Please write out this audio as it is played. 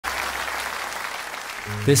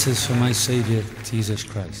This is for my Savior, Jesus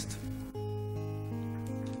Christ.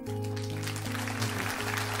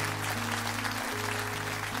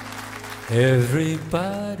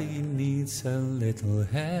 Everybody needs a little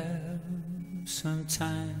help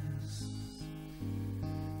sometimes.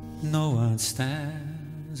 No one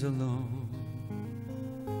stands alone.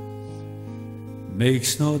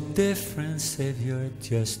 Makes no difference if you're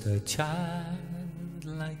just a child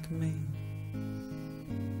like me,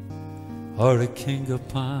 or a king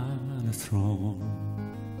upon a throne.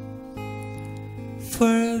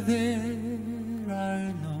 For there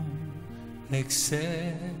are no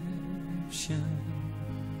exceptions.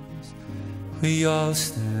 We all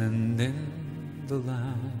stand in the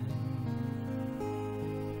line.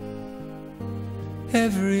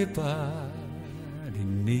 Everybody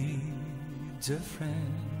needs a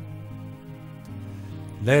friend.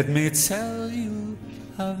 Let me tell you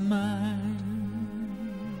of mine.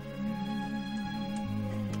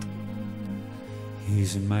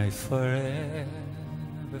 He's my forever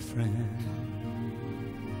friend.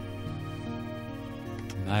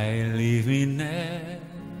 My leave me never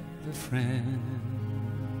friend.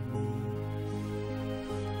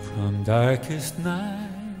 From darkest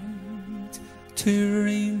night to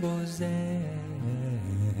rainbow's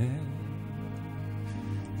end,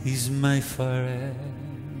 he's my forever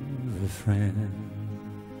friend.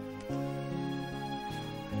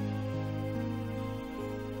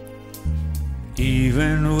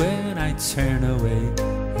 Even when I turn away,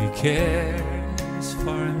 he cares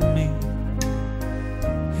for me.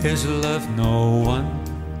 His love no one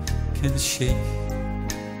can shake.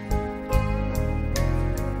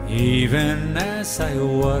 Even as I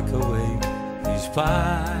walk away, he's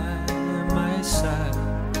by my side.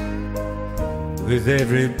 With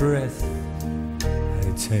every breath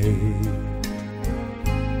I take.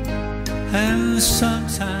 And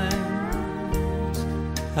sometimes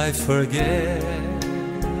I forget it.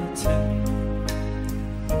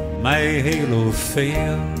 My halo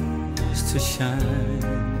fails to shine.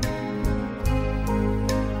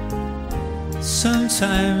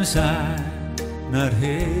 Sometimes I'm not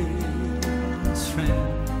his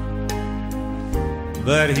friend,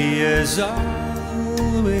 but he is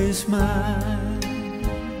always mine.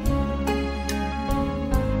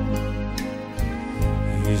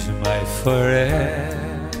 He's my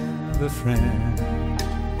forever friend.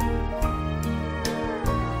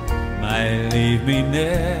 My leave me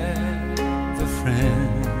never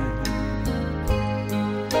friend.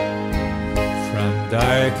 From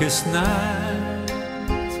darkest night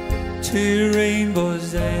to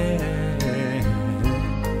rainbow's end,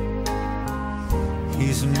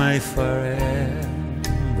 he's my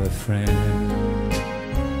forever friend.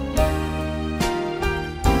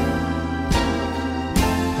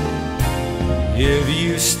 If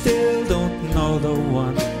you still don't know the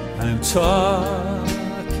one I'm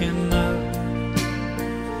talking of,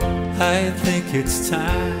 I think it's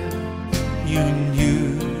time you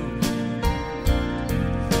knew.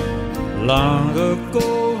 Long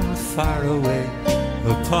ago and far away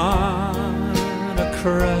upon a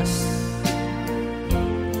cross,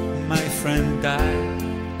 my friend died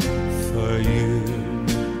for you.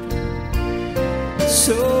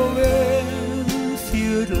 So if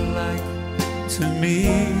you'd like to meet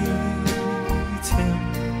him,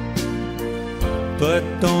 but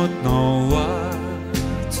don't know what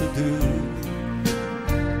to do,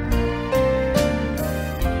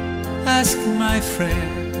 ask my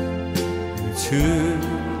friend to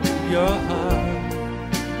your heart.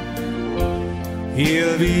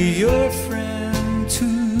 He'll be your friend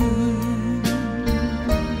too.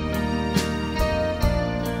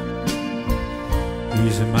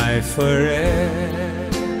 He's my forever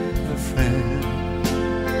friend.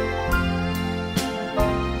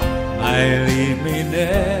 My leave me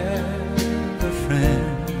never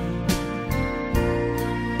friend.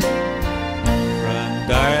 From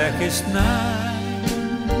darkest night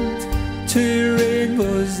to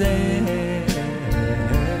rainbow's end,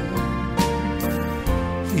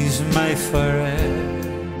 he's my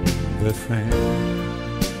forever friend.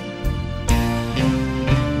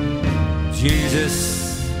 Jesus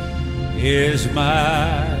is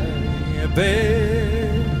my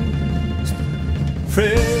best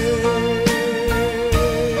friend.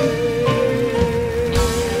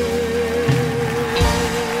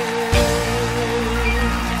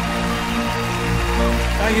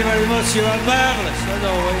 Thank you very much. You are marvelous, as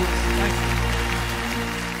always.